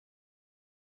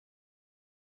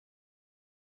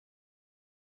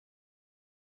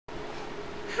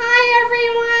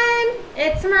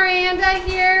It's Miranda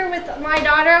here with my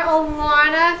daughter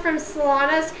Alana from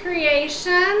Solana's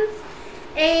Creations,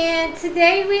 and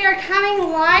today we are coming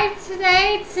live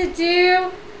today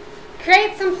to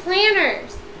create some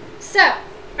planners. So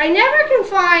I never can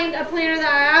find a planner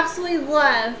that I absolutely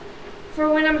love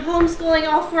for when I'm homeschooling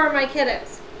all four of my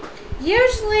kiddos.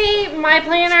 Usually my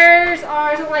planners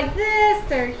are like this,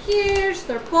 they're huge,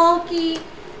 they're bulky,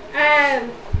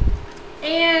 and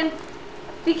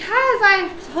because I'm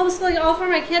homeschooling all four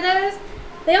of my kiddos,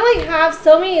 they only have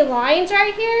so many lines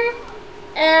right here,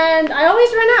 and I always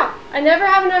run out. I never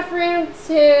have enough room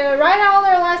to write all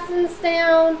their lessons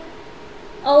down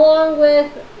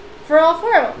for all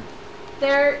four of them.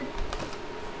 They're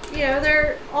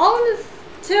all in this.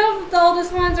 Two of the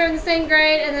oldest ones are in the same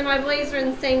grade, and then my boys are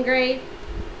in the same grade,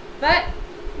 but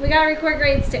we gotta record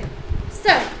grades too. So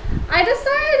I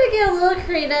decided to get a little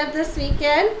creative this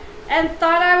weekend and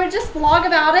thought I would just vlog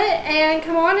about it and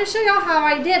come on and show y'all how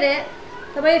I did it.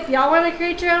 That way if y'all want to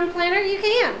create your own planner, you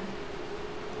can.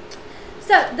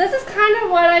 So this is kind of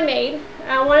what I made.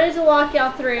 I wanted to walk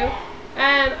y'all through.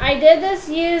 I did this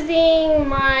using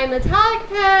my metallic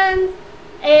pens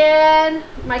and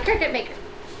my Cricut maker.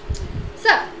 So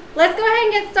let's go ahead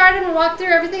and get started and walk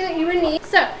through everything that you would need.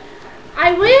 So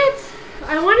I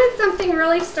wanted something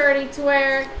really sturdy to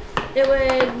where it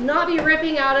would not be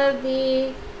ripping out of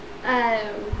the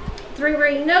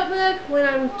 3-ring notebook when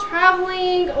I'm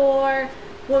traveling or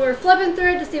when we're flipping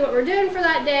through it to see what we're doing for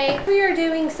that day. We are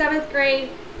doing 7th grade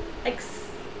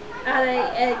at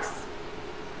a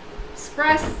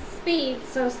express speed,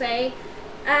 so say.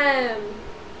 I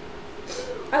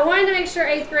wanted to make sure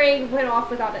 8th grade went off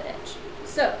without an itch.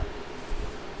 So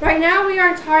right now we are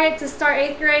on target to start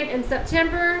 8th grade in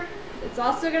September. It's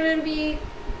also going to be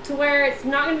to where it's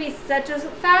not going to be such a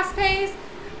fast pace,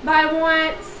 but I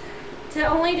want to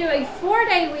only do a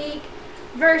 4-day week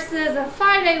versus a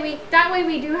 5-day week. That way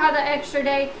we do have the extra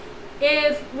day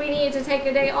if we need to take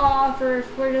a day off, or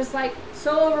if we're just like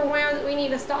so overwhelmed that we need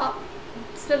to stop,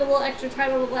 spend a little extra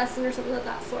time on the lesson or something of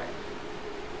that sort.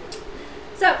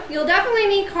 So you'll definitely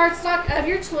need cardstock of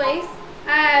your choice.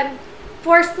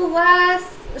 For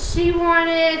Celeste, she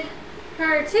wanted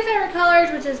her 2 favorite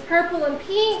colors, which is purple and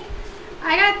pink.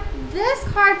 I got this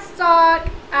cardstock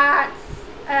at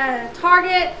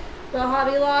Target,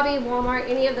 Hobby Lobby, Walmart,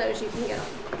 any of those you can get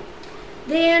them.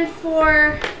 Then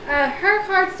for her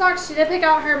cardstock, she did pick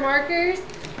out her markers.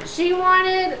 She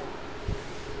wanted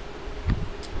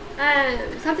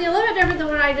something a little bit different than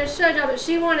what I just showed y'all, but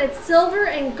she wanted silver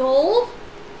and gold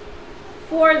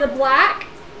for the black.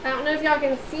 I don't know if y'all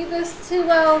can see this too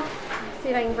well. Let's see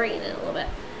if I can bring it in a little bit.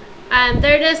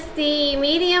 They're just the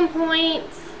medium point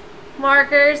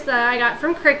markers that I got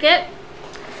from Cricut.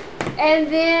 And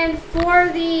then for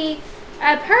the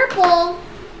purple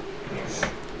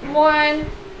one,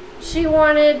 she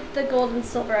wanted the gold and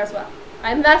silver as well.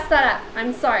 I messed that up.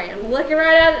 I'm sorry. I'm looking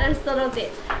right at it and I still don't see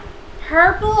it.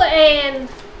 Purple and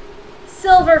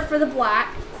silver for the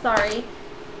black. Sorry.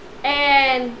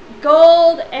 And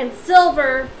gold and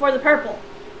silver for the purple.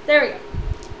 There we go.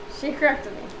 She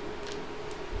corrected me.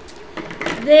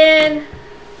 Then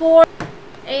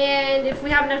and if we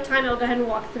have enough time, I'll go ahead and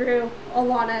walk through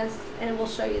Alana's and we'll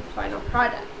show you the final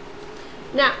product.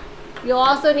 Now, you'll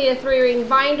also need a 3-ring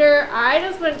binder. I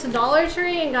just went to Dollar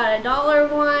Tree and got a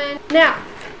 $1 one. Now,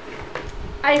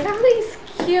 I found these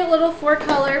cute little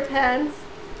 4-color pens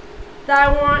that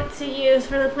I want to use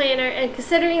for the planner, and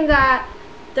considering that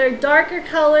they're darker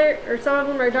color, or some of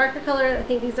them are darker color, I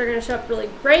think these are going to show up really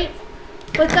great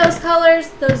with those colors.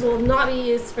 Those will not be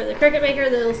used for the Cricut maker.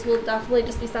 Those will definitely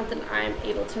just be something I'm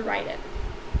able to write in.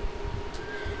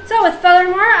 So with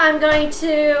furthermore, I'm going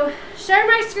to share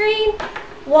my screen,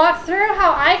 walk through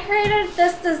how I created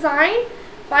this design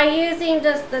by using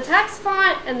just the text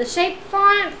font and the shape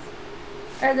fonts,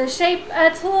 or the shape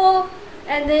tool,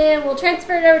 and then we'll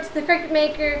transfer it over to the Cricut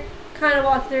maker, kind of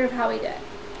walk through how we did it.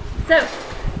 So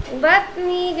let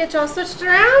me get y'all switched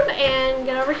around and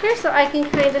get over here so I can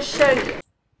kind of show you.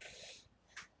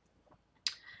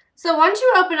 So once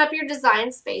you open up your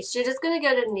design space, you're just going to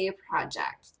go to New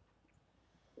Project.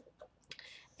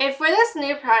 And for this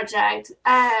new project,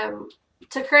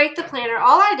 to create the planner,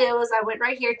 all I did was I went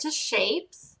right here to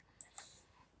Shapes,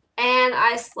 and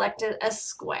I selected a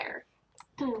square.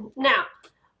 Now,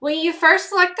 when you first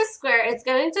select the square, it's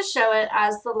going to show it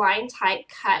as the line type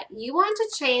cut. You want to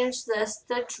change this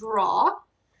to draw.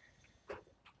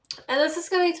 And this is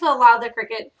going to allow the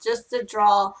Cricut just to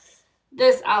draw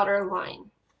this outer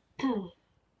line.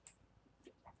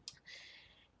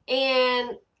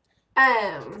 And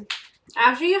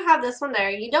after you have this one there,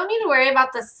 you don't need to worry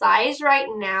about the size right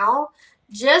now.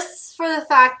 just for the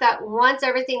fact that once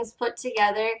everything's put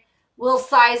together, we'll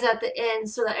size at the end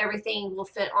so that everything will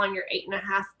fit on your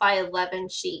 8.5 by 11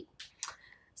 sheet.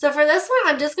 So for this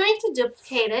one, I'm just going to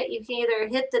duplicate it. You can either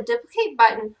hit the duplicate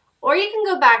button or you can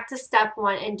go back to step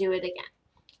 1 and do it again.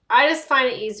 I just find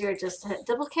it easier just to hit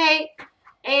duplicate,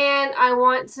 and I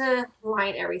want to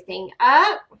line everything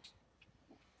up.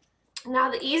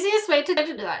 Now the easiest way to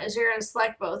do that is you're going to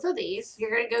select both of these.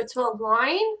 You're going to go to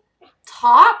align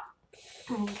top,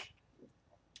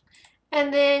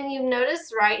 and then you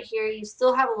notice right here you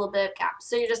still have a little bit of gap.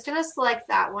 So you're just going to select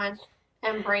that one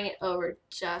and bring it over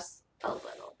just a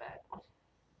little bit.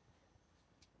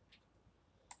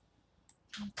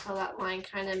 So that line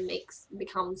kind of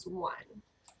becomes one.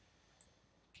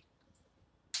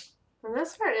 And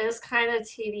this part is kind of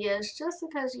tedious just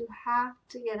because you have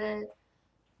to get it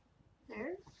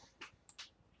there.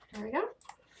 There we go.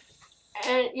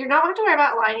 And you don't have to worry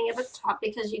about lining up at the top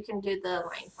because you can do the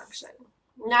line function.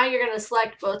 Now you're going to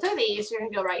select both of these. You're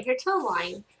going to go right here to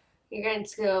align. You're going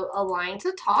to go align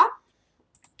to top.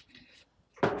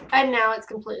 And now it's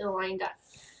completely lined up.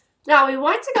 Now we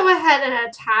want to go ahead and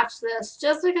attach this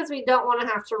just because we don't want to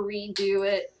have to redo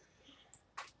it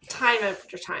time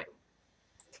after time.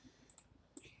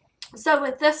 So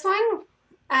with this one,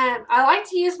 I like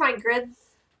to use my grid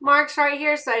marks right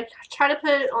here, so I try to put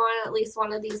it on at least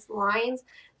one of these lines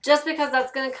just because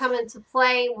that's going to come into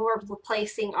play when we're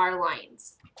replacing our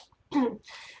lines.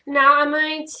 Now I'm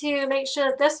going to make sure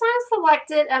that this one is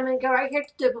selected. I'm going to go right here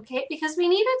to duplicate because we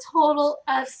need a total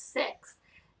of 6.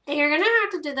 And you're going to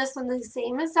have to do this in the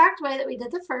same exact way that we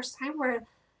did the first time, where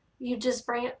you just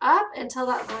bring it up until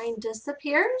that line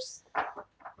disappears.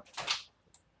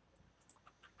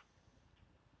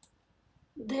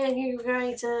 Then you're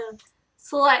going to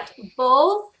select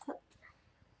both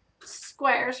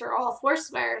squares, or all 4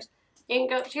 squares, and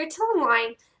go up here to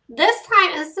align. This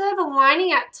time, instead of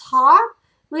aligning at top,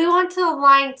 we want to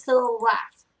align to the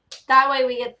left. That way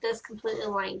we get this completely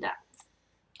lined up.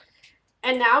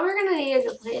 And now we're going to need to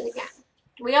duplicate it again.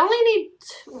 We only need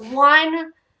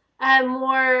one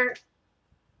more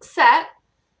set.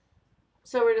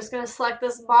 So we're just going to select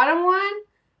this bottom one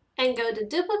and go to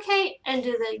duplicate and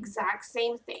do the exact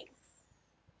same thing.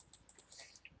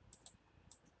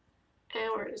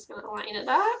 And we're just going to line it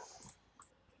up.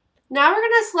 Now we're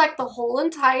going to select the whole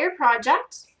entire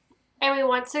project, and we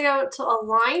want to go to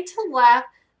align to left.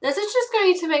 This is just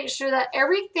going to make sure that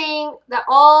everything, that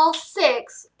all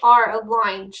 6 are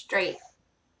aligned straight.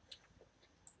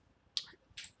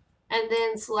 And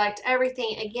then select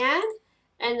everything again.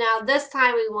 And now this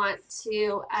time we want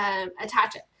to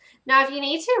attach it. Now if you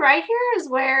need to, right here is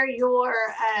where your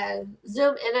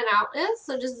zoom in and out is.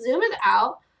 So just zoom it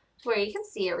out to where you can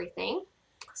see everything.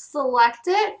 Select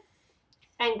it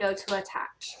and go to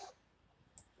attach.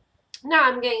 Now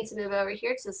I'm going to move over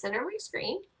here to the center of my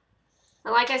screen.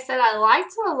 And like I said, I like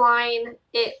to align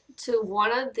it to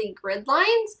one of the grid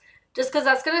lines just because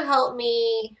that's going to help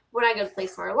me when I go to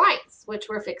place more lines, which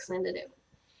we're fixing to do.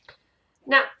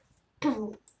 Now,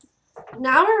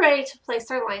 now we're ready to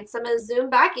place our lines. So I'm going to zoom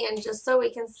back in just so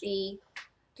we can see,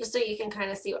 just so you can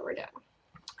kind of see what we're doing.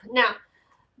 Now,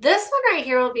 this one right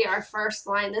here will be our first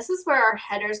line. This is where our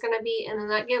header is going to be, and then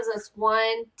that gives us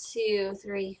 1, 2,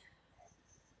 3.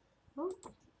 Oh.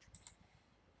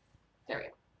 There we go.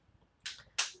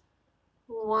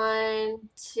 1,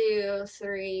 2,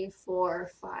 3,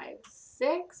 4, 5,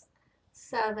 6,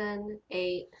 7,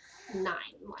 8, 9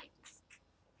 lines.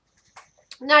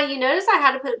 Now you notice I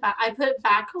had to put it back. I put it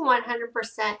back on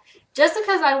 100% just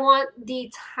because I want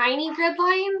the tiny grid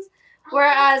lines.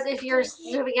 Whereas if you're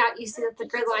zooming out, you see that the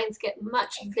grid lines get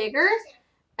much bigger,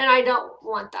 and I don't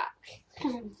want that.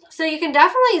 So you can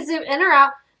definitely zoom in or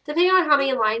out depending on how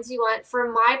many lines you want.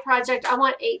 For my project, I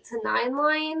want 8 to 9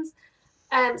 lines.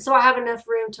 So I have enough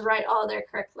room to write all their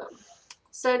curriculum.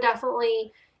 So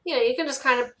definitely, you know, you can just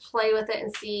kind of play with it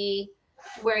and see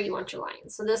where you want your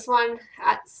lines. So this one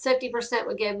at 50%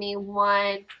 would give me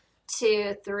 1,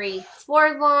 2, 3,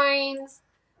 4 lines.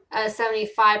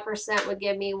 75% would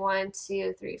give me 1,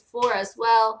 2, 3, 4 as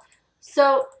well.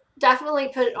 So definitely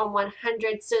put it on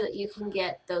 100 so that you can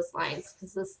get those lines,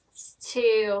 because this is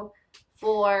 2,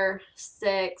 4,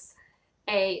 6,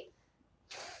 8,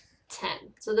 10.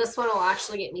 So this one will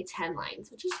actually get me 10 lines,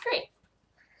 which is great.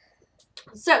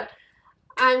 So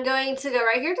I'm going to go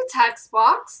right here to text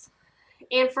box.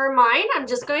 And for mine, I'm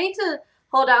just going to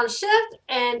hold down Shift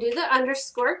and do the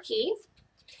underscore key.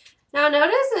 Now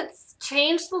notice it's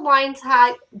changed the line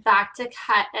tag back to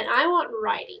cut, and I want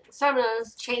writing. So I'm going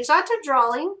to change that to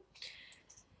drawing.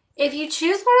 If you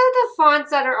choose one of the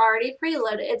fonts that are already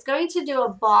preloaded, it's going to do a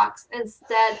box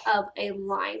instead of a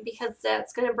line because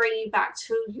that's going to bring you back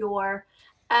to your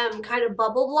kind of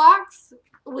bubble blocks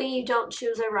when you don't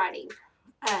choose a writing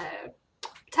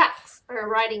text or a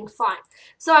writing font.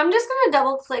 So I'm just going to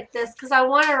double click this because I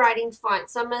want a writing font.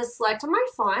 So I'm going to select my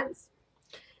fonts.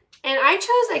 And I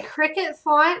chose a Cricut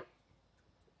font.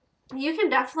 You can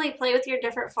definitely play with your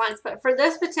different fonts, but for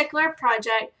this particular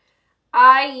project,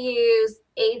 I use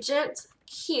Agent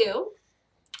Q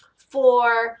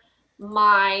for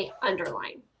my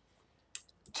underline.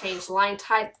 Change line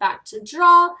type back to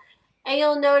draw, and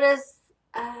you'll notice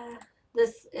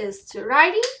this is to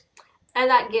writing, and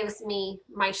that gives me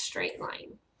my straight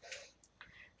line.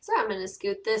 So I'm going to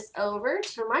scoot this over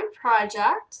to my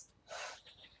project.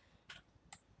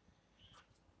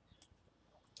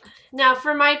 Now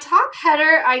for my top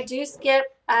header, I do skip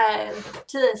to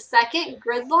the second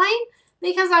grid line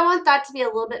because I want that to be a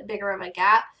little bit bigger of a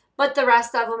gap, but the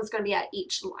rest of them is going to be at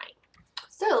each line.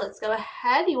 So let's go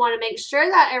ahead. You want to make sure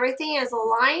that everything is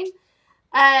aligned.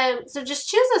 So just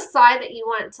choose a side that you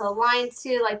want it to align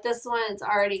to. Like this one, it's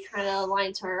already kind of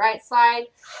aligned to our right side.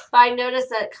 But I notice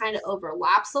that it kind of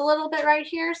overlaps a little bit right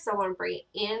here. So I want to bring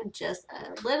it in just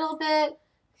a little bit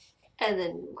and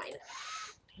then line it.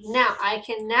 Now I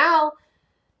can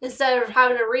instead of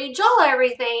having to redraw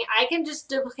everything, I can just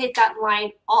duplicate that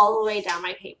line all the way down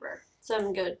my paper. So I'm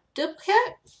going to go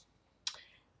duplicate.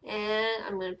 And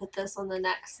I'm going to put this on the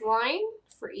next line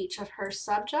for each of her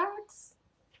subjects.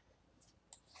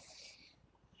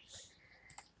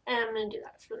 And I'm going to do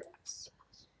that for the rest.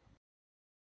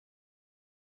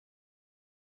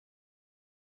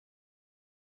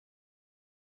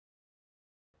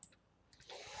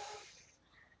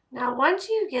 Now, once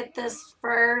you get this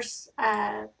first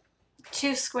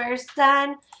 2 squares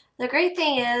done, the great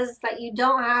thing is that you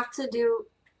don't have to do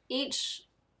each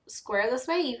square this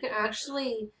way. You can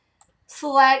actually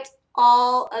select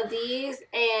all of these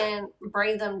and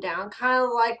bring them down, kind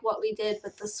of like what we did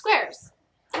with the squares,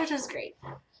 which is great.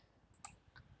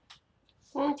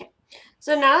 Okay,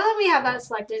 so now that we have that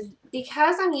selected,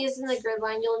 because I'm using the grid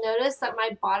line, you'll notice that my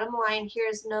bottom line here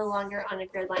is no longer on a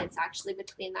grid line. It's actually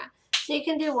between that. So you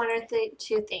can do one or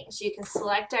two things. You can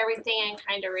select everything and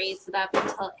kind of raise it up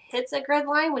until it hits a grid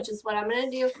line, which is what I'm going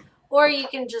to do, or you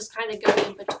can just kind of go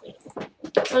in between.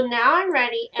 So now I'm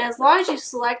ready, and as long as you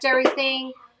select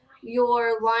everything,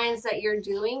 your lines that you're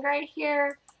doing right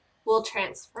here will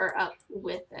transfer up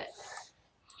with it.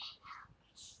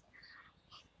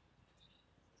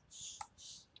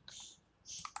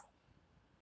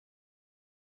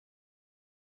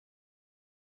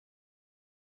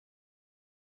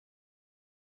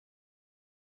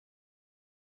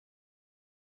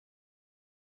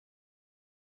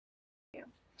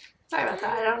 Sorry about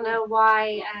that. I don't know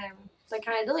why I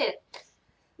kind of deleted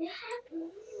it.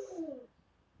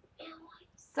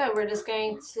 So we're just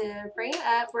going to bring it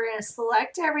up. We're going to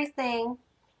select everything.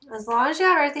 As long as you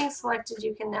have everything selected,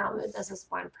 you can now move this as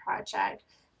one project.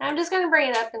 Now I'm just going to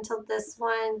bring it up until this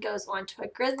one goes onto a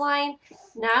grid line.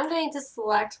 Now I'm going to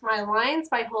select my lines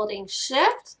by holding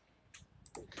Shift.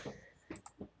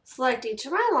 Select each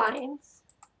of my lines.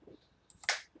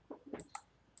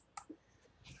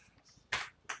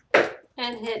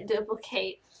 And hit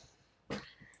duplicate.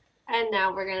 And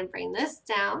now we're going to bring this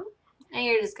down. And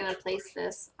you're just going to place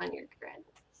this on your grid.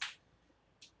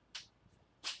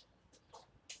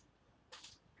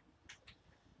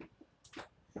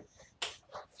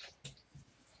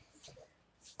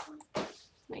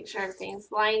 Make sure everything's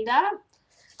lined up.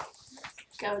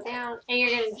 Go down, and you're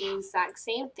going to do the exact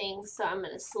same thing. So I'm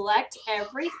going to select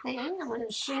everything. I'm going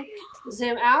to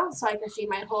zoom out so I can see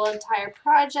my whole entire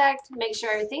project. Make sure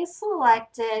everything's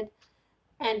selected,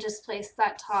 and just place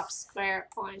that top square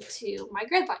onto my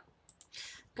grid line.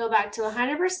 Go back to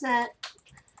 100%,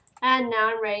 and now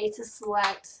I'm ready to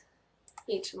select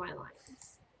each of my lines.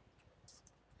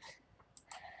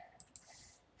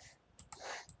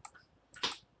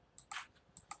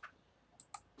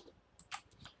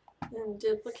 And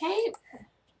duplicate,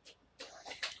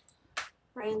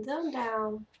 bring them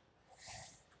down.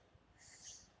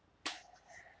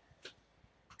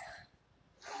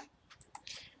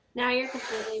 Now you're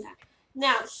completely done.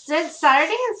 Now, since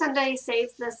Saturday and Sunday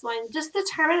saves this one, just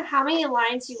determine how many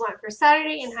lines you want for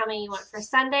Saturday and how many you want for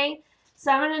Sunday.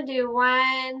 So I'm going to do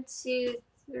 1, 2,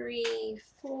 3,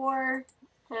 4.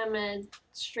 I'm going to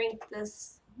shrink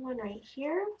this one right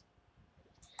here.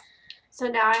 So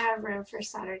now I have room for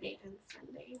Saturday and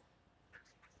Sunday.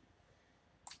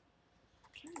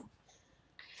 Okay.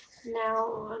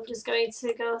 Now I'm just going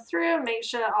to go through and make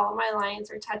sure that all my lines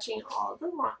are touching all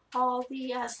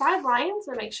the side lines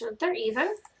and make sure that they're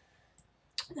even.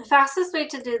 The fastest way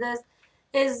to do this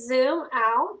is zoom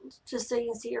out just so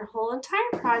you can see your whole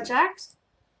entire project.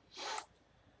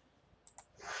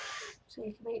 So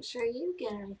you can make sure you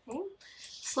get everything.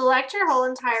 Select your whole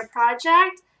entire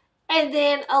project and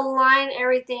then align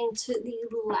everything to the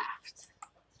left.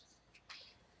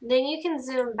 Then you can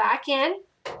zoom back in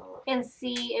and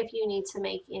see if you need to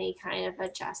make any kind of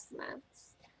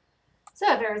adjustments.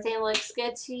 So if everything looks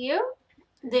good to you,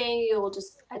 then you will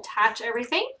just attach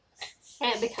everything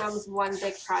and it becomes one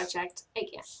big project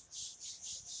again.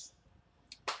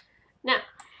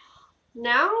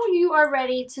 Now you are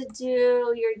ready to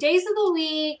do your days of the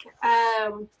week.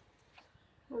 I'm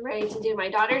ready to do my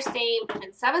daughter's name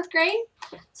in 7th grade.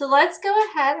 So let's go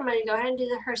ahead. I'm going to go ahead and do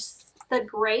the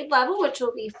grade level, which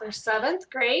will be for 7th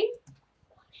grade.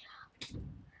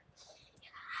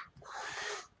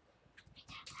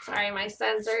 Sorry, my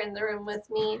sons are in the room with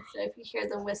me, so if you hear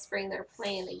them whispering, they're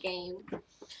playing a game.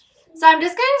 So I'm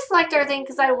just going to select everything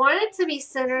because I want it to be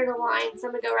centered aligned. So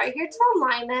I'm going to go right here to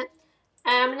alignment,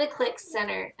 and I'm going to click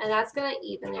center, and that's going to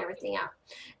even everything out.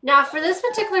 Now for this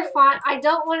particular font, I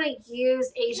don't want to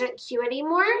use Agent Q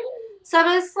anymore, so I'm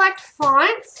going to select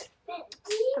font.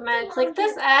 I'm going to click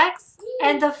this X,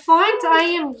 and the font I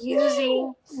am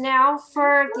using now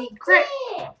for the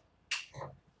grade.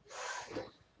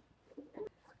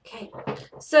 Okay,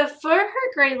 so for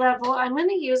her grade level, I'm going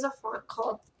to use a font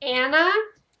called Anna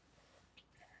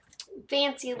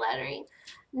Fancy Lettering.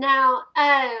 Now,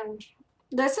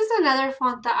 this is another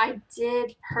font that I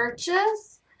did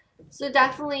purchase. So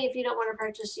definitely, if you don't want to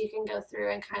purchase, you can go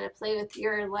through and kind of play with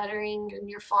your lettering and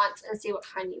your fonts and see what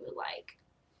kind you would like.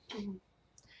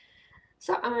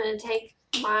 So I'm going to take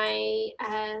my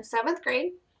 7th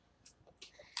grade.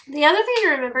 The other thing to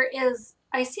remember is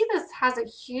I see this has a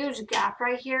huge gap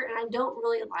right here, and I don't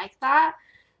really like that.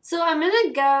 So I'm going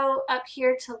to go up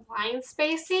here to line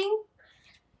spacing,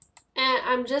 and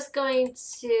I'm just going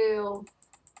to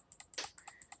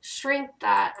shrink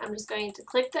that. I'm just going to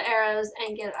click the arrows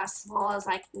and get it as small as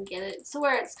I can get it to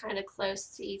where it's kind of close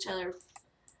to each other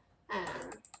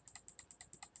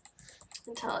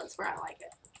until it's where I like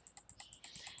it.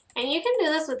 And you can do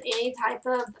this with any type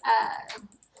of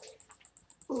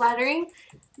lettering.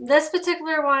 This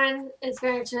particular one is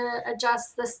going to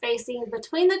adjust the spacing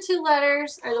between the two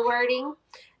letters or the wording,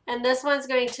 and this one's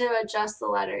going to adjust the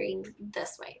lettering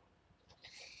this way.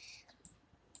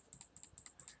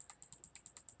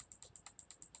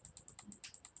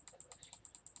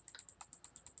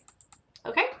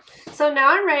 Okay, so now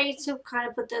I'm ready to kind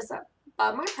of put this up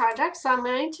above my project. So I'm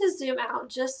going to zoom out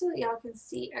just so that y'all can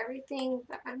see everything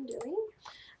that I'm doing.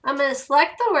 I'm going to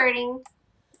select the wording,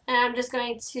 and I'm just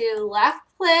going to left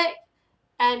click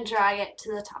and drag it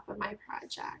to the top of my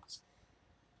project.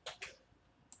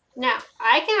 Now,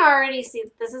 I can already see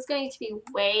that this is going to be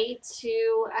way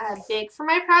too big for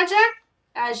my project.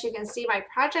 As you can see, my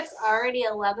project's already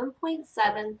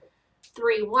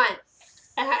 11.731.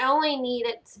 And I only need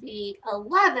it to be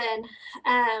 11,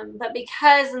 but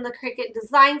because in the Cricut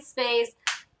design space,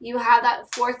 you have that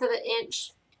 1/4 of an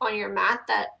inch on your mat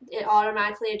that it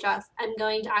automatically adjusts, I'm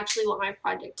going to actually want my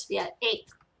project to be at 8.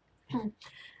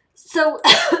 So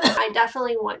I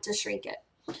definitely want to shrink it.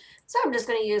 So I'm just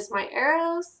going to use my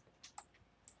arrows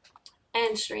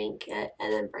and shrink it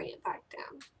and then bring it back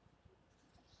down.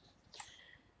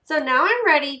 So now I'm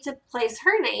ready to place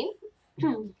her name.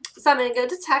 So I'm going to go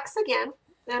to text again.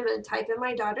 And I'm going to type in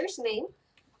my daughter's name.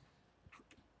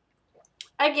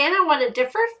 Again, I want a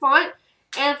different font.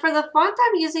 And for the font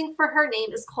I'm using for her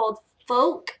name is called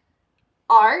Folk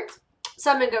Art. So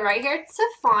I'm going to go right here to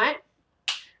font.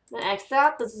 I'm going to exit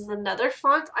out. This is another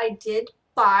font I did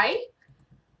buy.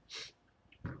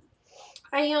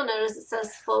 And you'll notice it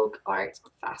says Folk Art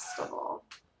Festival.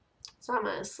 So I'm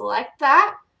going to select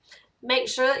that. Make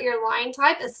sure that your line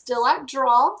type is still at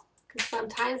draw, because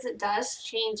sometimes it does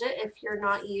change it if you're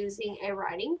not using a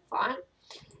writing font.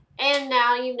 And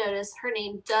now you notice her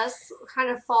name does kind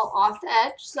of fall off the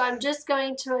edge, so I'm just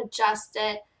going to adjust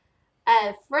it.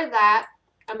 For that,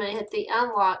 I'm going to hit the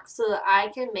unlock so that I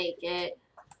can make it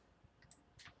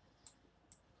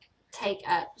take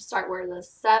up, start where the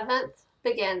 7th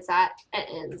begins at and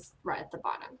ends right at the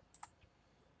bottom.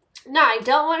 Now, I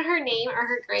don't want her name or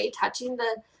her grade touching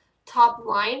the top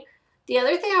line. The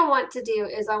other thing I want to do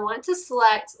is I want to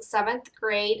select 7th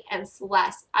grade and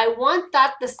Celeste. I want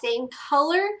that the same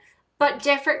color, but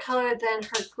different color than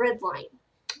her grid line.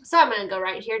 So I'm going to go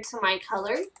right here to my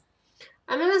color.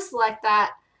 I'm going to select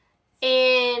that.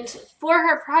 And for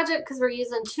her project, because we're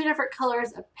using 2 different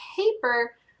colors of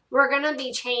paper, we're going to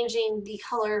be changing the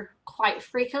color quite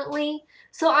frequently.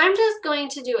 So I'm just going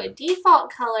to do a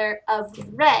default color of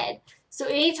red, So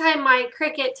anytime my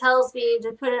Cricut tells me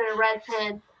to put in a red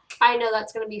pen, I know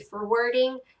that's going to be for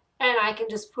wording, and I can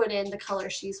just put in the color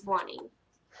she's wanting.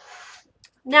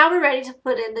 Now we're ready to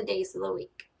put in the days of the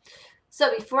week.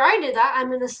 So before I do that, I'm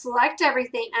going to select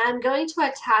everything and I'm going to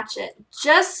attach it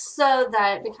just so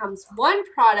that it becomes one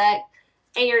product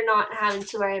and you're not having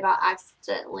to worry about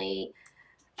accidentally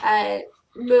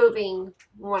moving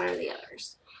one or the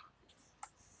others.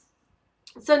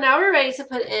 So now we're ready to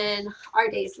put in our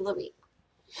days of the week.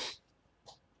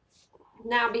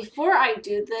 Now before I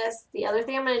do this, the other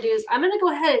thing I'm going to do is I'm going to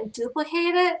go ahead and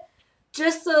duplicate it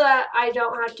just so that I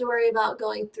don't have to worry about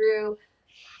going through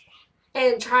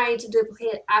and trying to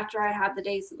duplicate it after I have the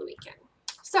days of the weekend.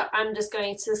 So I'm just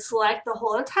going to select the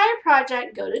whole entire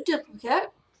project, go to duplicate,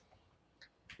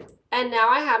 and now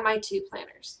I have my 2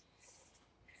 planners.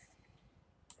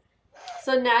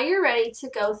 So now you're ready to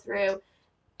go through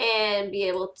and be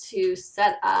able to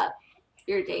set up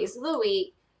your days of the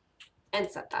week and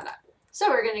set that up. So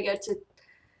we're going to go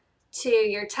to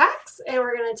your text and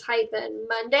we're going to type in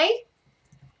Monday,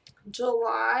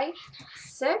 July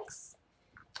 6th.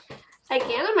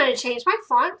 Again, I'm going to change my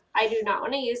font. I do not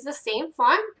want to use the same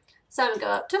font. So I'm going to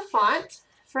go up to font.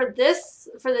 For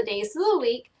the days of the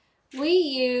week, we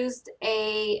used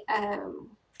a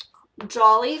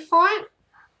Jolly font.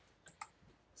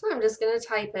 So I'm just going to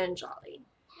type in Jolly.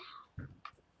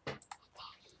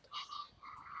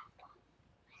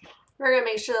 We're going to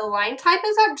make sure the line type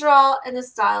is at draw and the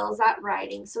style is at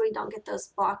writing so we don't get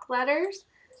those block letters.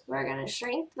 We're going to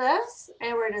shrink this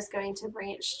and we're just going to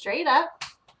bring it straight up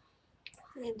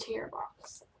into your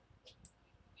box.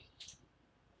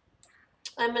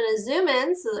 I'm going to zoom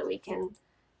in so that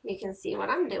you can see what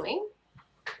I'm doing.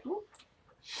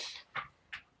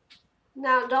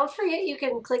 Now don't forget you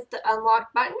can click the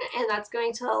unlock button and that's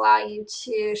going to allow you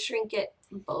to shrink it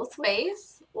both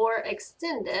ways or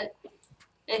extend it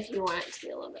if you want it to be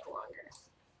a little bit longer.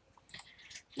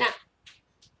 Now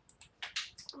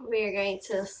we are going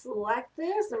to select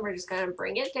this and we're just going to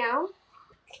bring it down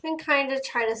and kind of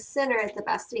try to center it the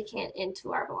best we can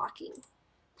into our blocking.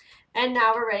 And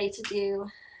now we're ready to do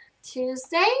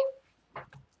Tuesday.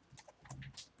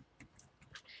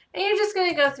 And you're just going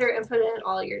to go through and put in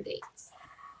all your dates.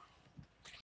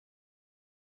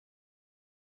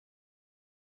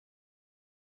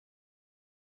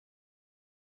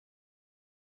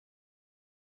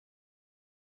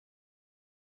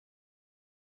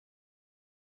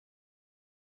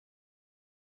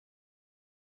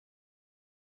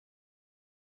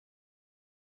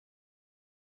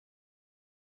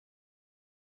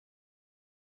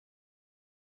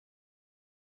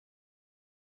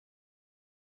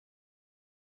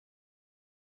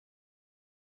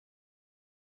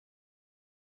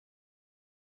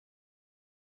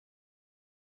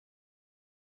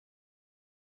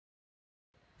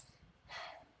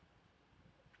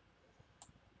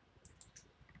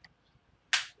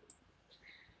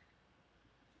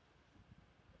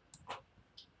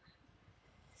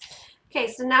 Okay,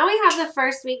 so now we have the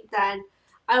first week done.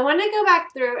 I want to go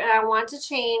back through and I want to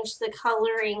change the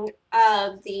coloring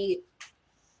of the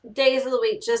days of the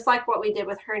week, just like what we did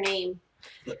with her name.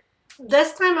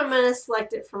 This time I'm going to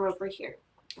select it from over here.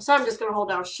 So I'm just going to hold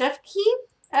down Shift key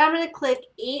and I'm going to click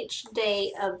each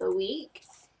day of the week.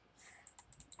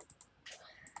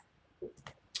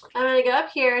 I'm going to go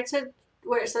up here to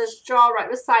where it says draw right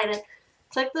beside it.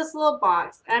 Click this little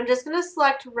box. And I'm just going to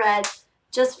select red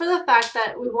just for the fact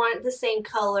that we want the same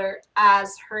color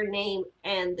as her name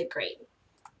and the grade.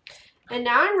 And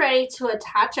now I'm ready to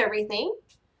attach everything.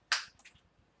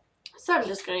 So I'm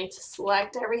just going to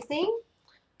select everything,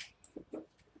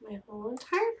 my whole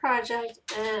entire project,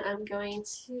 and I'm going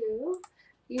to,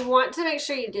 you want to make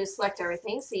sure you do select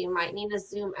everything, so you might need to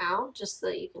zoom out just so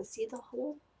that you can see the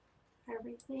whole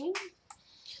everything.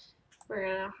 We're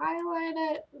going to highlight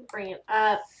it, bring it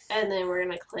up, and then we're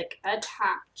going to click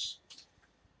attach.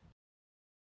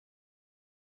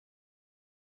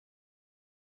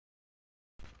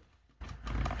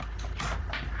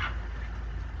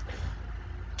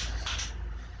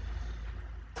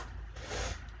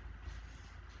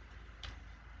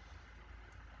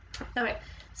 Okay,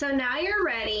 so now you're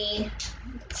ready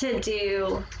to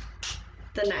do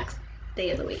the next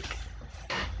day of the week.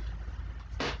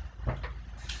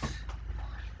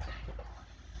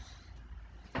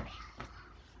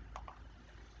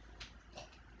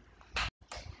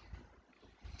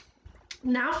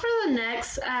 Now for the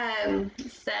next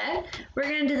set, we're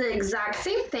going to do the exact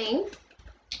same thing.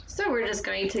 So we're just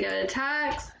going to go to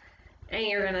text and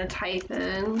you're going to type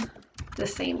in the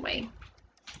same way.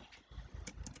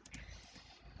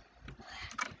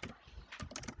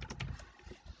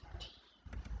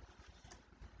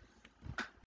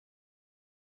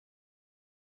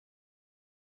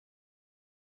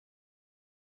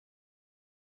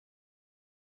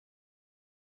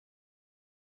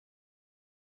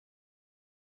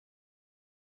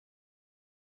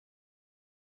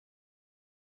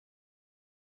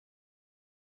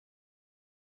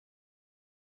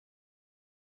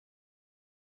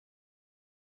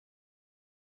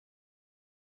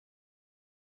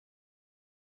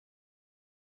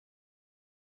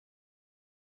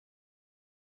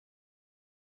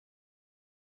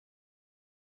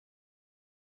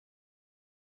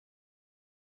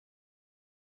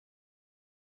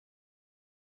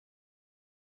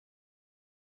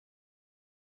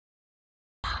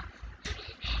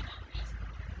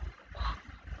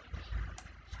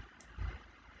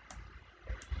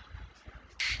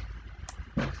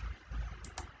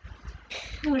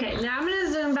 Okay, now I'm going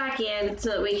to zoom back in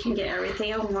so that we can get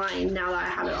everything aligned now that I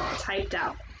have it all typed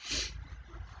out.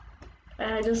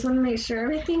 And I just want to make sure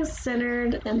everything's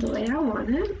centered and the way I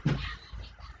want it.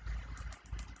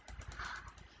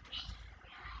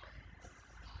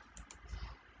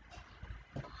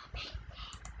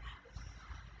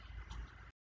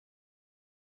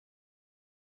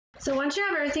 So once you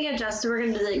have everything adjusted, we're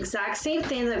going to do the exact same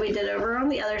thing that we did over on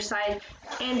the other side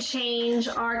and change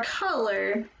our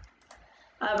color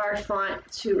of our font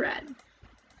to red.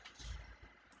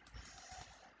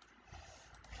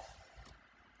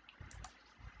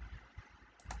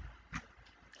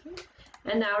 Okay.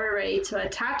 And now we're ready to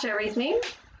attach everything.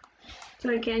 So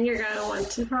again, you're going to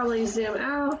want to probably zoom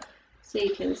out so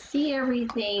you can see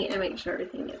everything and make sure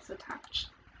everything gets attached.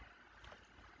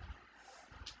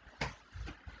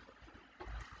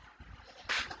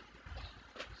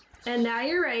 And now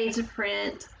you're ready to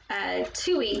print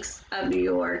 2 weeks of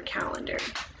your calendar.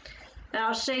 And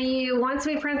I'll show you, once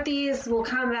we print these, we'll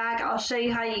come back, I'll show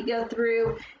you how you go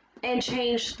through and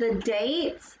change the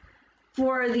dates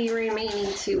for the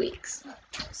remaining 2 weeks.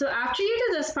 So after you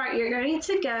do this part, you're going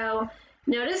to go,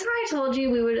 notice how I told you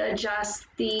we would adjust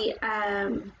the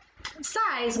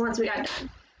size once we got done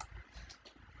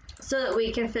so that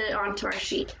we can fit it onto our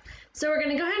sheet. So we're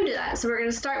going to go ahead and do that. So we're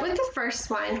going to start with the first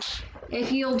one.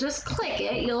 If you'll just click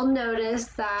it, you'll notice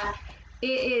that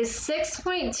it is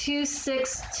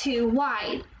 6.262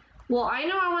 wide. Well, I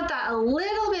know I want that a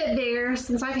little bit bigger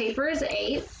since my paper is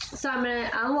 8. So I'm going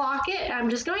to unlock it. I'm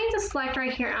just going to select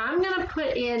right here. I'm going to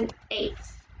put in 8.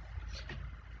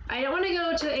 I don't want to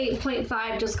go to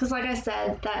 8.5 just because, like I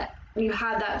said, that you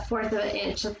have that 1/4 of an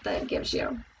inch that gives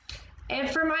you. And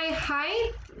for my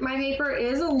height, my paper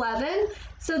is 11,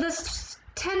 so this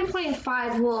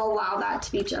 10.5 will allow that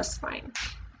to be just fine.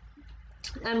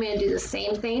 I'm going to do the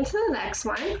same thing to the next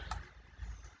one.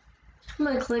 I'm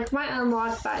going to click my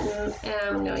unlock button and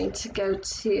I'm going to go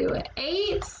to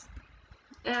 8,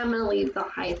 and I'm going to leave the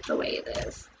height the way it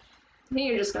is. And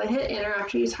you're just going to hit enter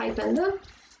after you type in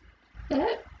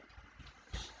it.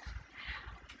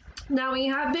 Now when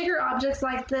you have bigger objects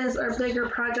like this or bigger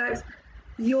projects,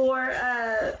 your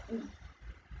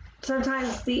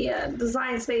sometimes the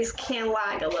design space can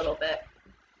lag a little bit.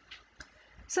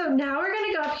 So now we're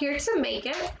going to go up here to make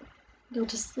it. You'll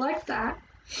just select that.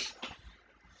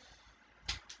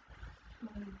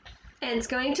 And it's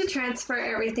going to transfer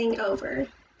everything over.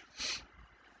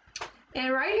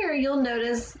 And right here you'll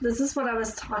notice this is what I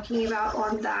was talking about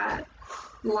on that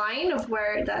line of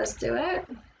where it does do it.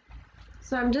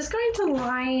 So I'm just going to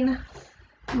line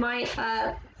mine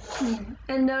up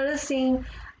and noticing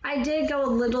I did go a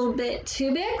little bit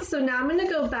too big, so now I'm going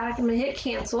to go back, I'm going to hit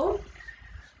cancel,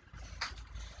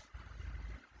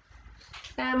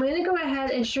 and I'm going to go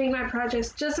ahead and shrink my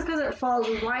projects just because it falls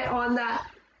right on that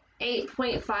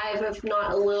 8.5, if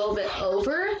not a little bit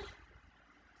over,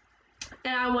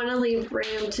 and I want to leave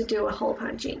room to do a hole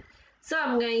punching. So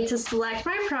I'm going to select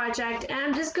my project and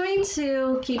I'm just going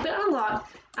to keep it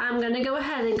unlocked. I'm going to go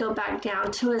ahead and go back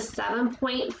down to a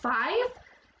 7.5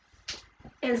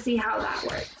 and see how that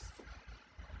works.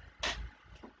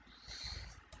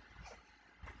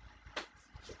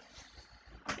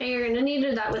 And you're going to need to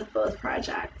do that with both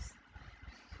projects.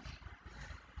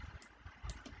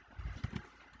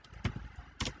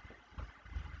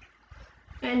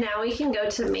 And now we can go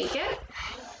to make it.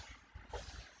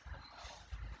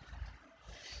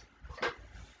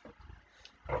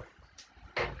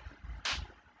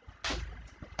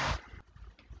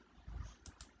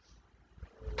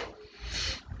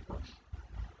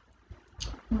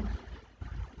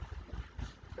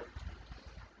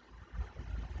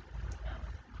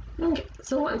 Okay,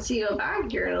 so once you go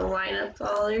back, you're going to line up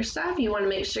all your stuff. You want to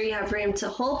make sure you have room to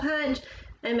hole punch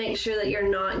and make sure that you're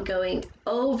not going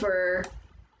over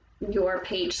your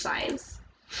page size.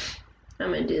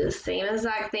 I'm going to do the same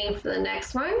exact thing for the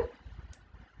next one.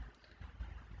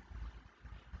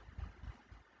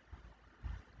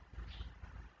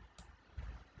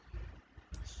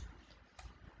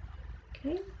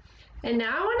 Okay, and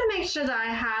now I want to make sure that I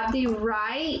have the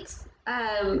right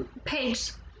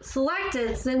page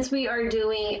selected since we are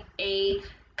doing a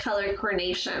color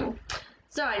coordination.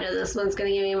 So I know this one's going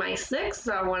to give me my 6,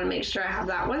 so I want to make sure I have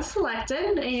that one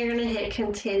selected, and you're going to hit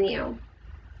continue.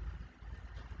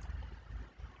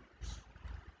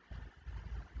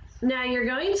 Now you're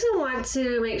going to want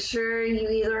to make sure you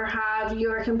either have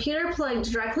your computer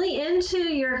plugged directly into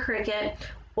your Cricut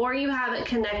or you have it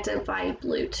connected by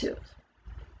Bluetooth.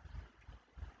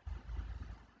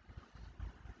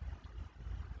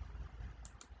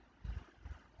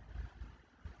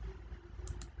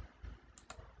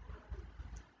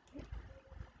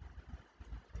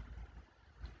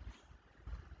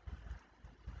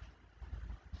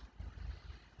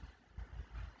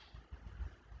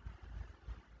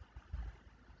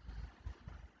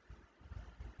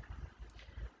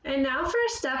 And now for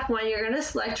step 1, you're going to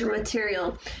select your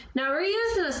material. Now we're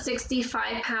using a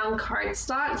 65-pound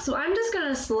cardstock, so I'm just going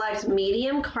to select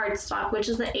medium cardstock, which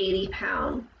is an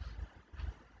 80-pound.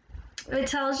 It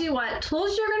tells you what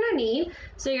tools you're going to need.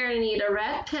 So you're going to need a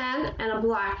red pen and a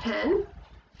black pen.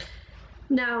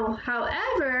 Now,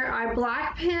 however, our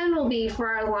black pen will be for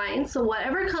our lines, so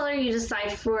whatever color you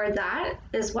decide for that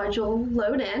is what you'll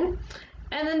load in.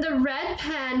 And then the red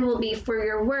pen will be for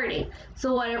your wording,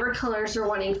 so whatever colors you're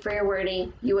wanting for your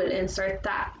wording, you would insert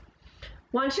that.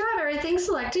 Once you have everything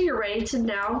selected, you're ready to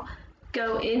now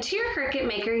go into your Cricut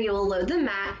Maker. You will load the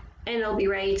mat, and it'll be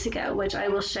ready to go, which I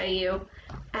will show you.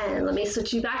 And let me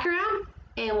switch you back around,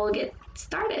 and we'll get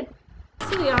started.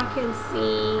 So y'all can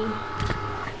see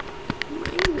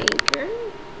my maker.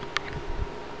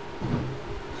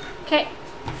 Okay,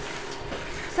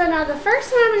 so now the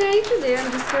first one I'm going to do,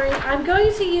 I'm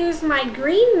going to use my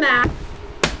green mat.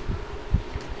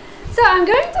 So I'm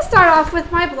going to start off with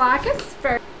my blackest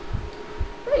first.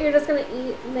 But you're just going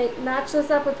to match this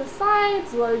up with the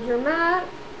sides, load your mat,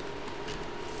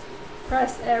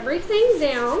 press everything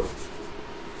down,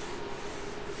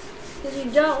 because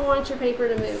you don't want your paper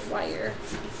to move while you're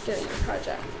doing your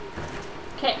project.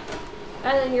 Okay,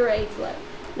 and then you're ready to load.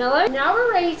 Now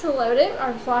we're ready to load it.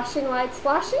 Our flashing light's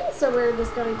flashing, so we're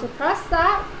just going to press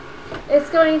that. It's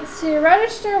going to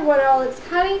register what all it's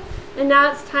cutting, and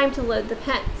now it's time to load the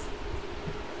pens.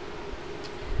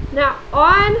 Now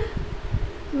on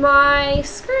my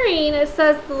screen it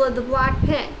says to load the black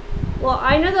pen. Well,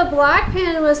 I know the black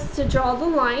pen was to draw the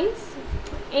lines,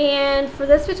 and for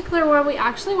this particular one we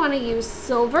actually want to use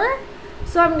silver.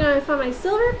 So I'm going to find my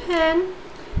silver pen.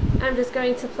 I'm just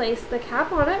going to place the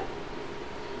cap on it.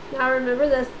 Now remember,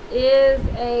 this is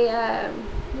a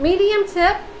medium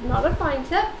tip, not a fine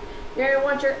tip. You're going to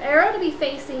want your arrow to be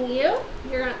facing you.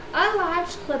 You're going to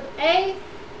unlatch clip A,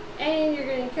 and you're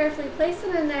going to carefully place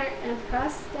it in there and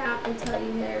press down until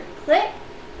you hear click,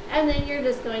 and then you're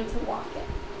just going to lock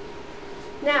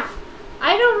it. Now,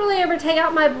 I don't really ever take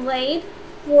out my blade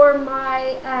for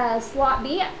my slot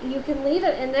B. You can leave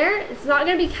it in there. It's not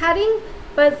going to be cutting,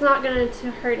 but it's not going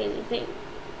to hurt anything.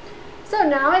 So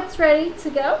now it's ready to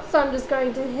go. So I'm just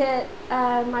going to hit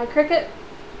my Cricut.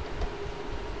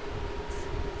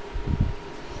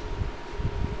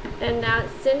 And now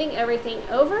it's sending everything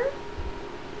over.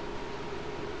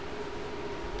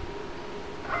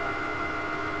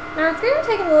 Now it's going to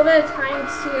take a little bit of time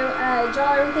to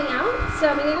draw everything out. So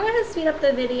I'm going to go ahead and speed up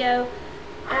the video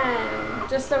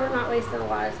just so we're not wasting a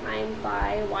lot of time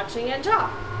by watching it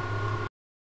draw.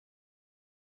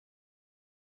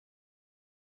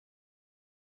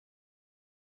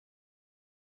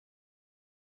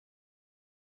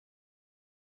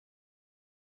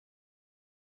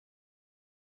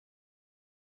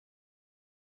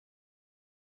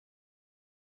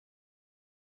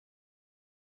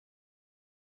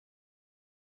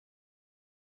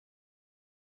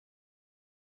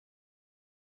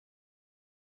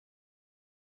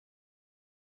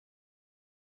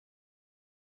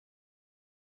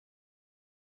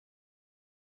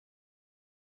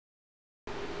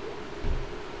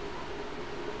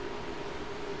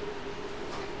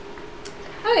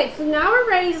 Okay, so now we're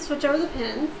ready to switch over the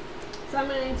pins. So I'm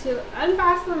going to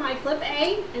unfasten my clip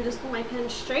A and just pull my pen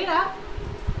straight up.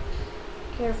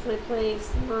 Carefully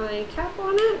place my cap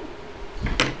on it.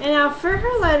 And now for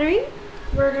her lettering,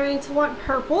 we're going to want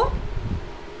purple.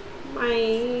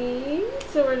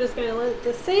 So we're just going to let it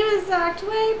the same exact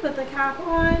way, put the cap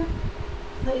on,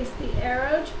 place the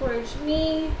arrow towards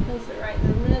me, place it right in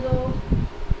the middle,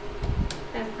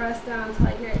 and press down until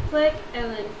I hear it click,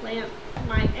 and then clamp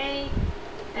my A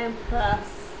and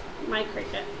press my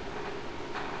Cricut.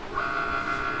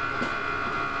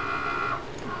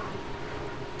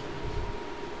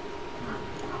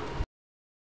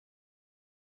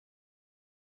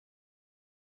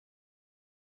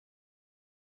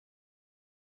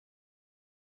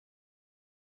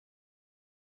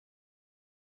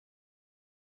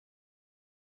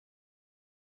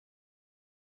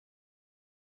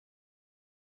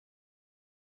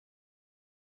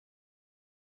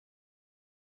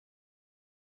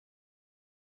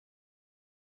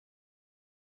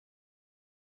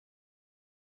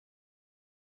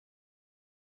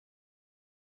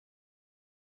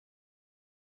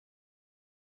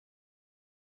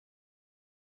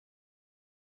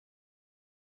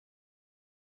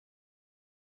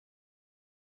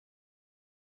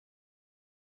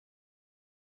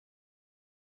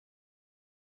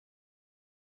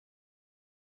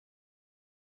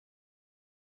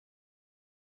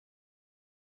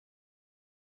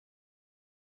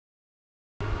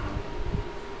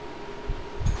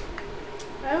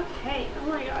 Okay, oh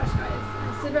my gosh, guys.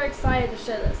 I'm super excited to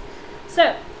show this.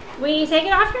 So, when you take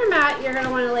it off your mat, you're going to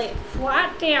want to lay it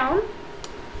flat down.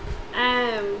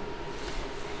 And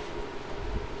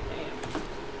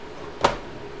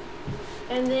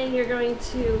then you're going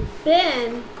to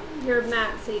bend your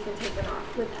mat so you can take it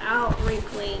off without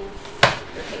wrinkling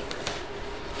your paper.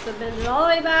 So bend it all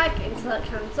the way back until it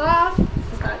comes off.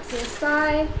 Put that to the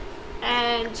side.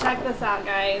 And check this out,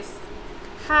 guys.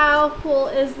 How cool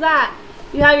is that?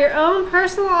 You have your own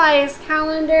personalized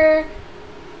calendar,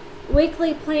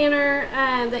 weekly planner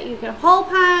that you can hole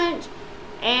punch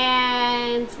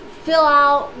and fill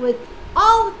out with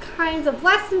all kinds of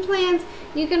lesson plans.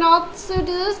 You can also do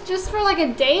this just for like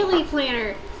a daily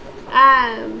planner.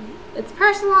 It's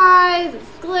personalized, it's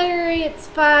glittery, it's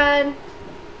fun,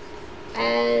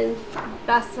 and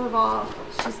best of all,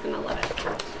 she's gonna love it.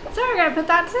 So we're gonna put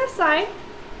that to the side.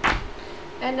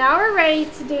 And now we're ready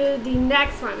to do the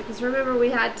next one, because remember we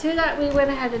had two that we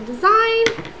went ahead and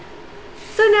designed.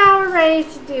 So now we're ready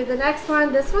to do the next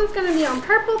one. This one's gonna be on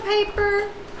purple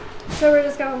paper. So we're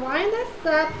just gonna line this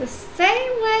up the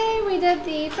same way we did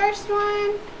the first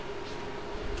one.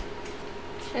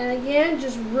 And again,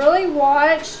 just really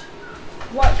watch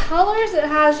what colors it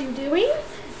has you doing.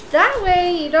 That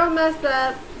way you don't mess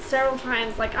up several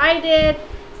times like I did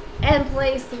and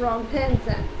place the wrong pins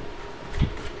in.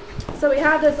 So we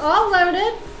have this all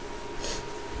loaded,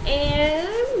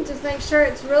 and just make sure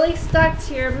it's really stuck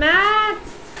to your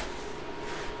mats.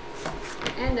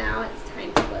 And now it's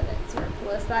time to flip it. So we're going to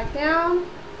pull this back down.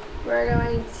 We're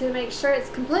going to make sure it's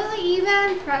completely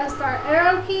even. Press our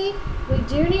arrow key. We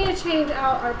do need to change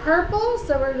out our purple,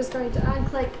 so we're just going to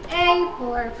unclick A,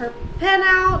 pull our purple pin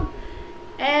out,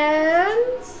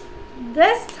 and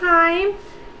this time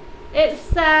it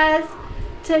says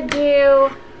to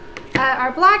do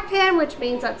our black pin, which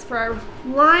means that's for our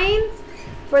lines.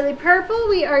 For the purple,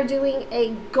 we are doing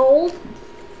a gold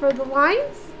for the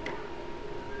lines.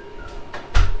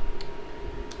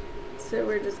 So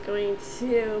we're just going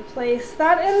to place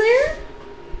that in there.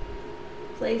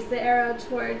 Place the arrow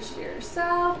towards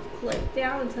yourself, click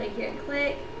down until you hear it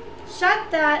click.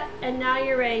 Shut that, and now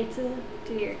you're ready to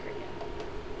do your Cricut.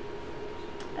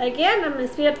 Again, I'm going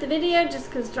to speed up the video just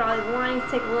because drawing the lines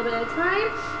take a little bit of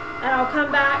time, and I'll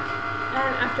come back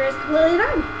after it's completely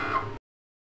done.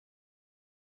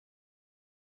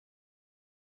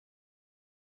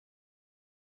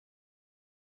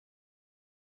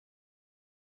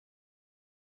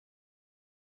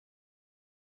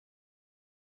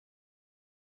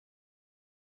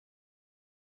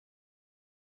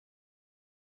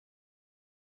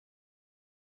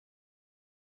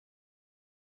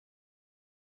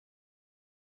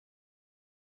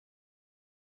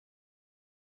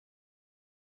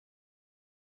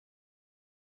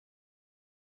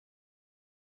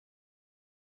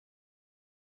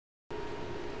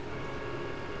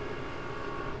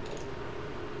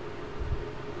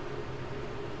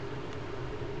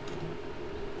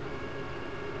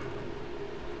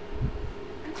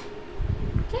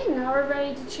 Okay, now we're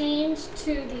ready to change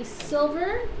to the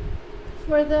silver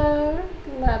for the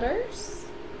letters.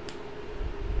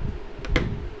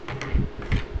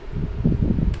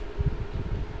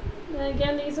 And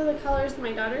again, these are the colors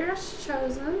my daughter has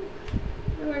chosen.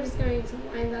 And we're just going to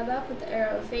line that up with the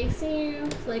arrow facing you,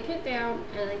 click it down,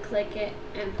 and then click it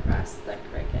and press the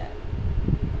Cricut.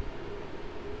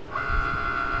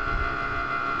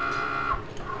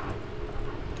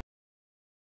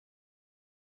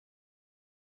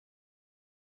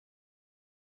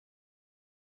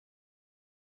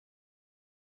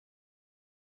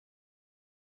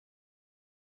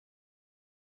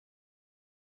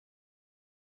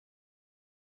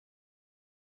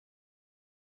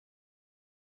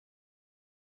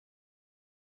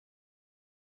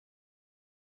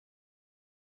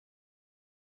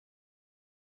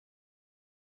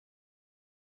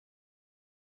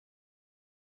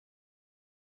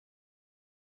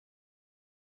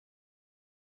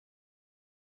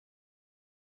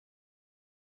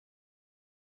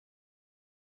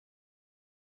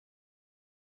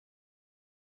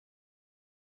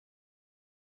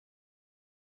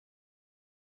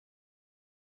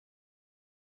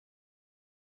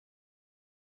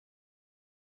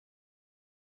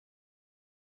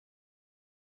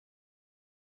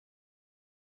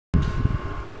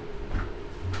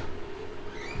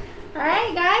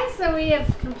 Alright guys, so we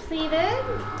have completed.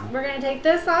 We're going to take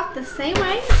this off the same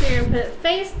way. So you're going to put it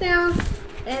face down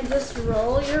and just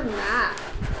roll your mat.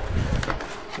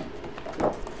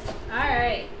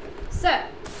 Alright, so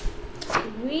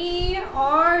we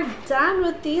are done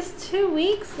with these 2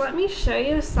 weeks. Let me show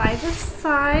you side to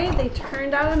side. They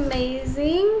turned out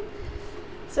amazing.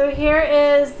 So here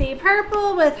is the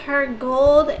purple with her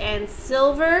gold and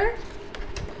silver.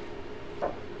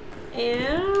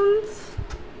 And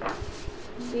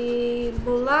the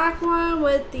black one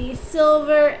with the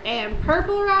silver and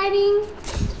purple writing.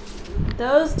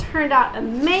 Those turned out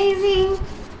amazing.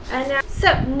 And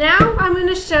now I'm going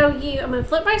to show you, I'm going to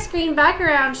flip my screen back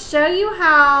around, show you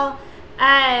how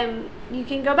you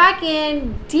can go back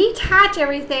in, detach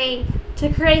everything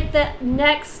to create the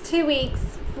next 2 weeks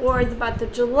for the month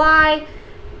of July.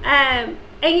 And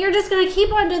you're just going to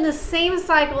keep on doing the same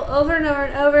cycle over and over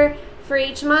and over for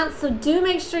each month. So do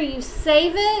make sure you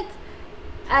save it.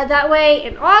 That way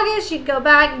in August you can go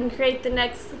back and create the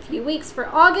next few weeks for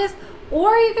August,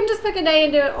 or you can just pick a day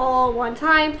and do it all one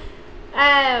time.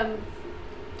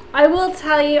 I will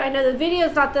tell you, I know the video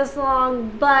is not this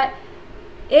long, but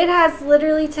it has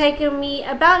literally taken me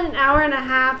about an hour and a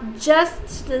half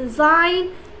just to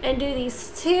design and do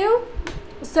these two.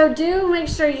 So do make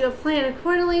sure you plan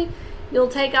accordingly. You'll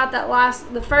take out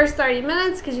the first 30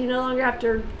 minutes because you no longer have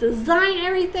to design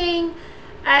everything.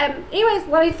 Anyways,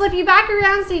 let me flip you back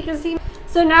around so you can see.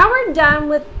 So now we're done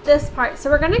with this part. So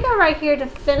we're going to go right here to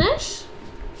finish.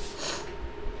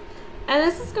 And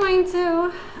this is going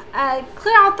to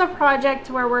clear out the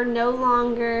project where we're no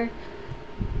longer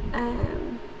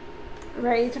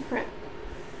ready to print.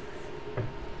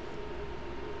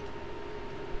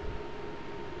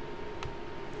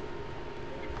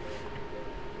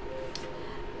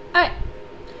 Alright,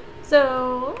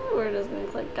 so we're just going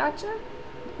to click gotcha.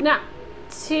 Now,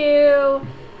 to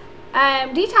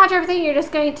detach everything, you're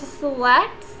just going to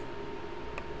select,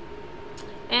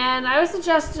 and I would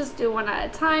suggest just do one at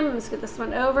a time. Let's get this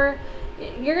one over.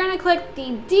 You're going to click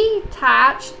the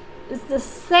detach. It's the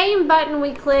same button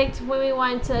we clicked when we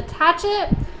wanted to attach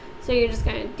it. So you're just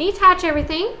going to detach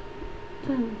everything.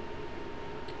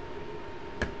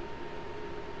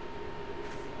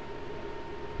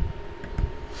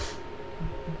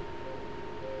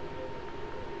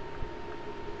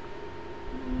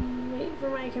 Wait for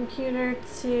my computer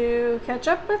to catch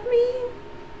up with me.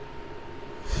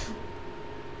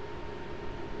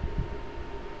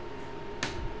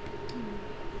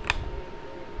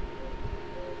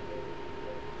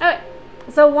 Okay,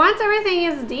 so once everything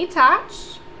is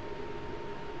detached,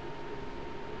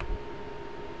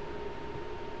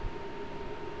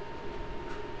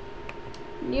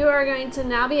 you are going to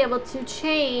now be able to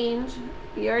change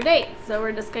your date. So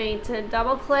we're just going to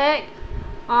double click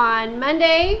on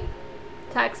Monday.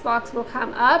 Text box will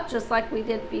come up just like we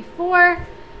did before.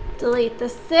 Delete the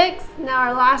 6th. Now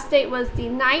our last date was the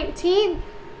 19th.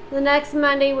 The next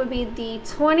Monday would be the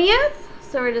 20th.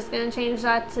 So we're just going to change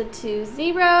that to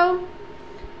 20.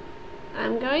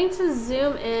 I'm going to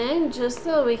zoom in just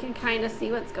so we can kind of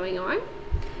see what's going on.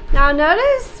 Now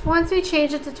notice once we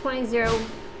change it to 20,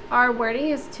 our wording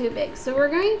is too big. So we're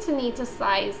going to need to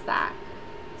size that.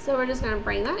 So we're just going to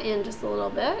bring that in just a little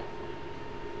bit.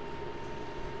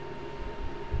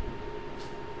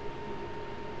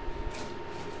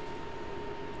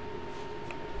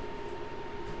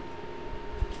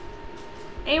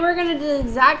 And we're going to do the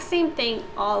exact same thing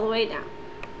all the way down.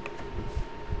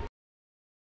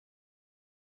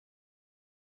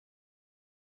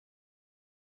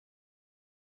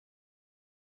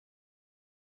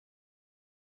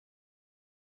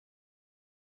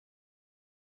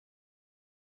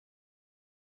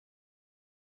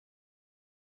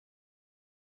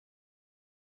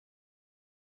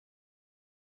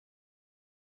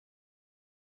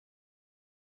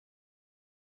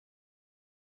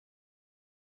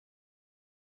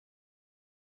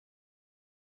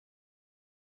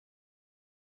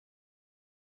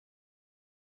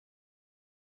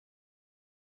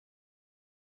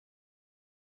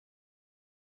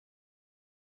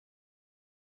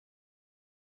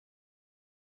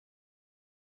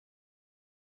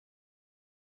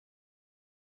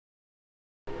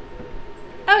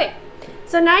 Okay,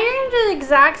 so now you're going to do the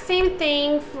exact same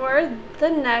thing for the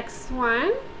next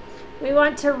one. We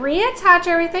want to reattach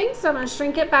everything, so I'm going to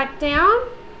shrink it back down.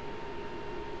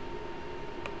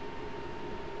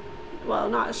 Well,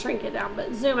 not shrink it down,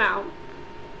 but zoom out.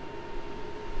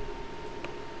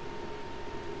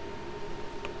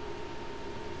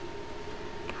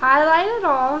 Highlight it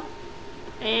all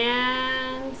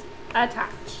and attach.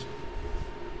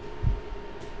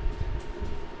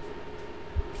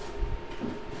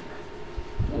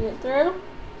 Get it through?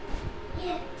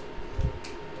 Yeah.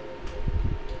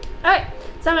 Alright,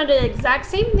 so I'm going to do the exact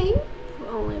same thing,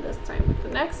 only this time with the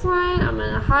next one. I'm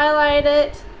going to highlight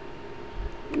it,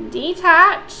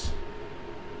 detach,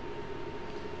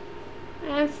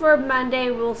 and for Monday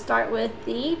we'll start with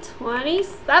the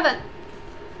 27th.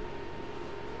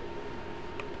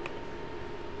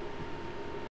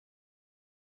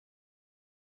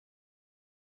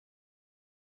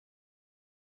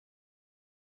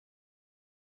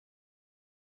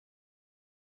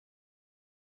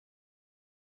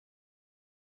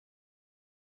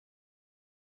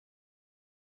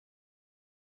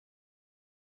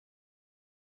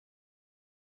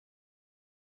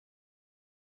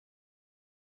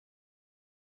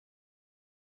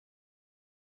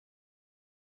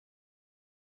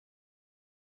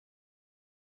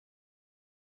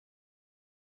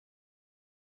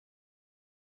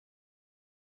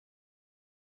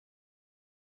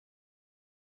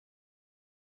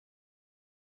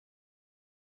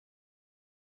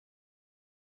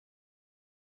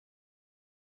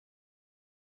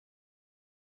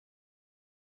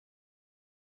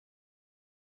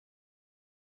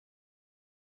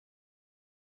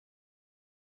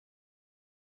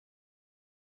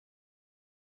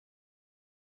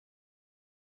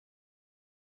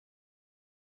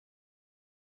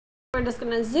 we're just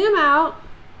going to zoom out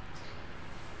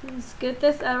and scoot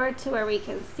this over to where we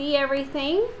can see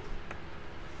everything.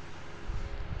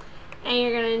 And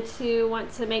you're going to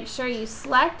want to make sure you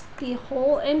select the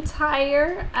whole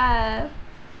entire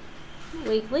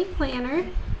weekly planner,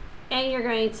 and you're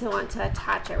going to want to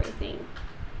attach everything.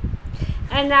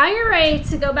 And now you're ready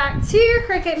to go back to your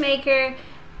Cricut Maker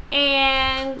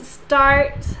and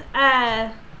start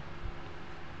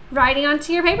writing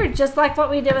onto your paper, just like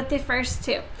what we did with the first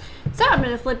two. So I'm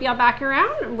going to flip y'all back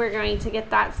around, and we're going to get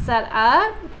that set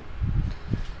up.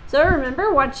 So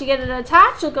remember, once you get it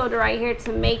attached, you'll go to right here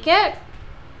to make it.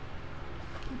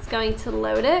 It's going to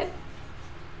load it.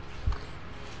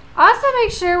 Also,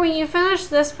 make sure when you finish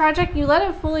this project, you let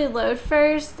it fully load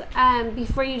first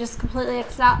before you just completely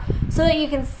exit out, so that you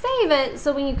can save it,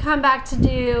 so when you come back to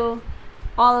do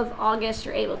all of August,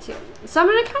 you're able to. So I'm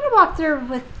going to kind of walk through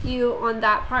with you on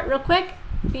that part real quick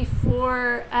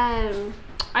before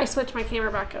I switch my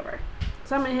camera back over.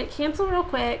 So I'm going to hit cancel real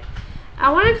quick. I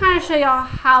want to kind of show y'all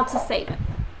how to save it.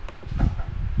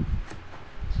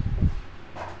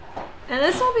 And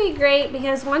this will be great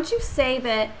because once you save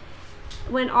it,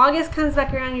 when August comes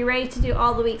back around, you're ready to do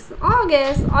all the weeks in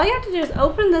August, all you have to do is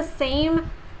open the same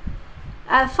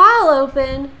file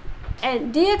open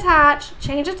and deattach,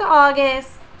 change it to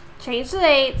August, change the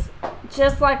dates,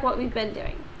 just like what we've been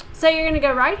doing. So you're going to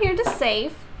go right here to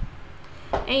save,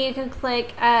 and you can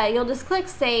click, you'll just click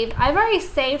save. I've already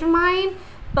saved mine,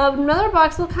 but another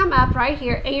box will come up right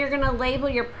here, and you're going to label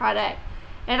your product.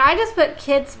 And I just put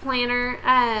Kids Planner,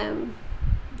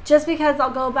 just because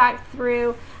I'll go back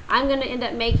through. I'm going to end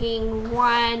up making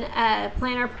one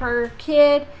planner per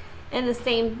kid in the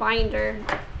same binder,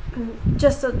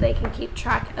 just so they can keep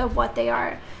track of what they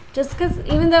are. Just because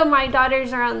even though my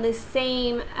daughters are on the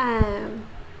same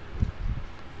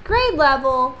grade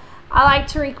level, I like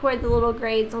to record the little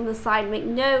grades on the side, make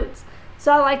notes.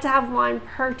 So I like to have one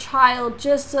per child,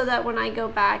 just so that when I go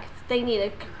back, if they need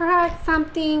to correct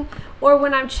something, or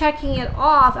when I'm checking it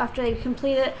off after they've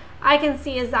completed it, I can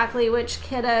see exactly which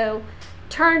kiddo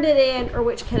turned it in or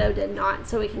which kiddo did not,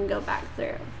 so we can go back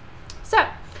through. So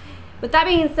with that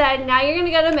being said, now you're going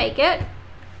to go to make it,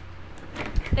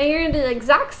 and you're going to do the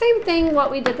exact same thing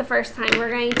what we did the first time. We're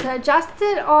going to adjust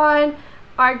it on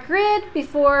our grid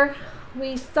before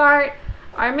we start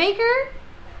our maker.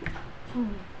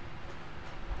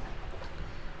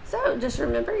 So just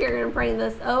remember, you're going to bring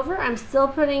this over. I'm still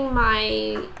putting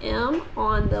my M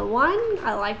on the 1.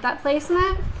 I like that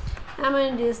placement. I'm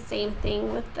going to do the same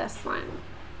thing with this one.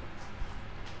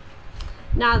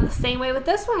 Now the same way with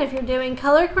this one, if you're doing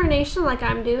color coordination like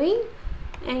I'm doing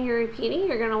and you're repeating,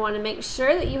 you're going to want to make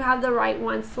sure that you have the right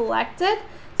one selected.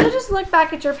 So just look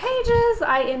back at your pages.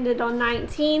 I ended on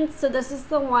 19, so this is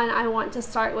the one I want to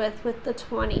start with the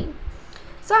 20.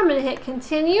 So I'm going to hit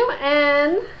continue,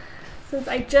 and since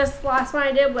last one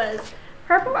I did was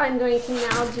purple, I'm going to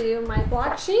now do my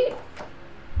block sheet.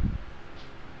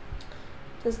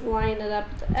 Just line it up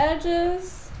at the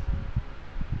edges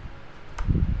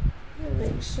and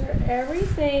make sure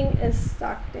everything is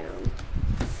stuck down.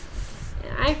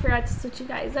 And I forgot to switch you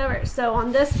guys over. So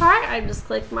on this part, I just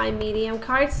clicked my medium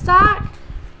cardstock,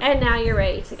 and now you're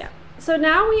ready to go. So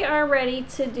now we are ready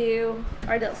to do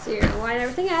our deal. So you're going to line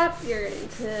everything up. You're going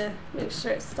to make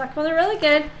sure it's stuck on there really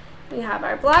good. We have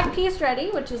our black piece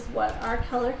ready, which is what our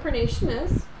color coordination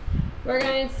is. We're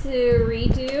going to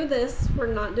redo this. We're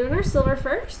not doing our silver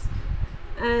first.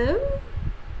 Let's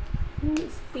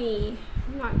see.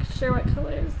 I'm not sure what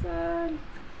color is that.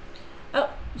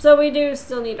 Oh, so we do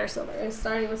still need our silver. It's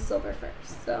starting with silver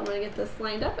first. So I'm going to get this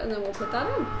lined up, and then we'll put that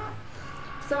in.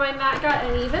 So my mat got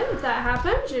uneven. If that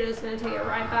happens, you're just going to take it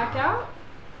right back out.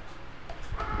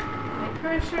 High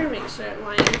pressure, make sure it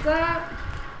lines up.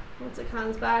 Once it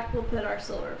comes back, we'll put our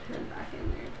silver pin back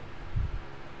in there.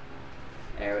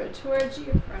 Arrow towards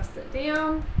you, press it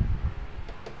down,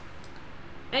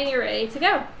 and you're ready to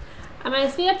go. I'm going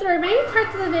to speed up the remaining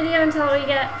parts of the video until we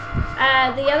get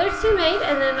the other two made,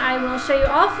 and then I will show you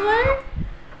all 4,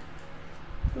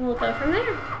 and we'll go from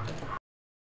there.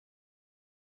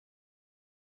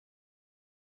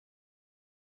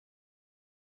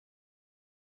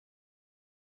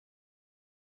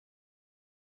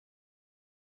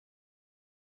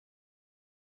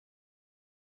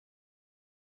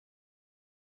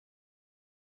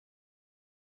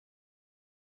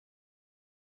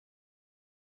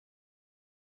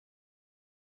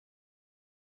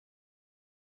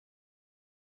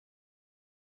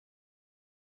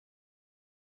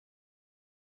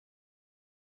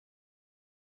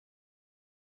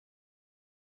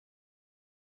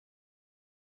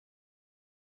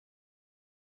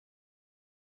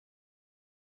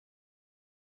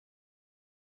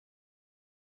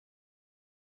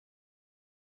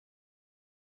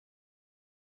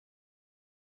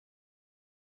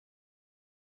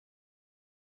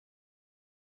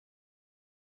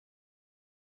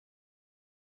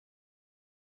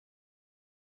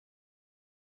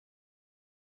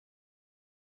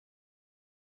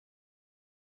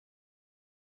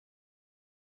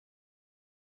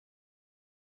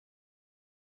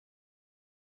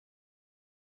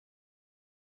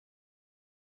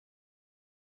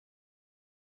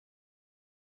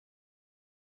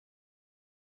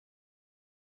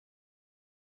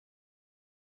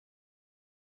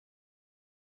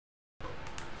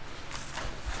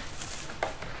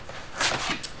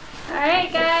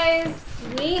 right, guys,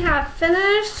 we have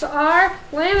finished our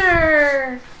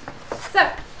planner. So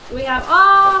we have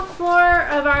all 4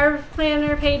 of our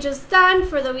planner pages done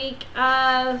for the week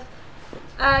of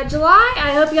July.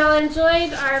 I hope y'all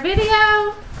enjoyed our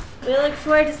video. We look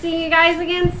forward to seeing you guys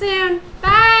again soon.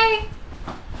 Bye.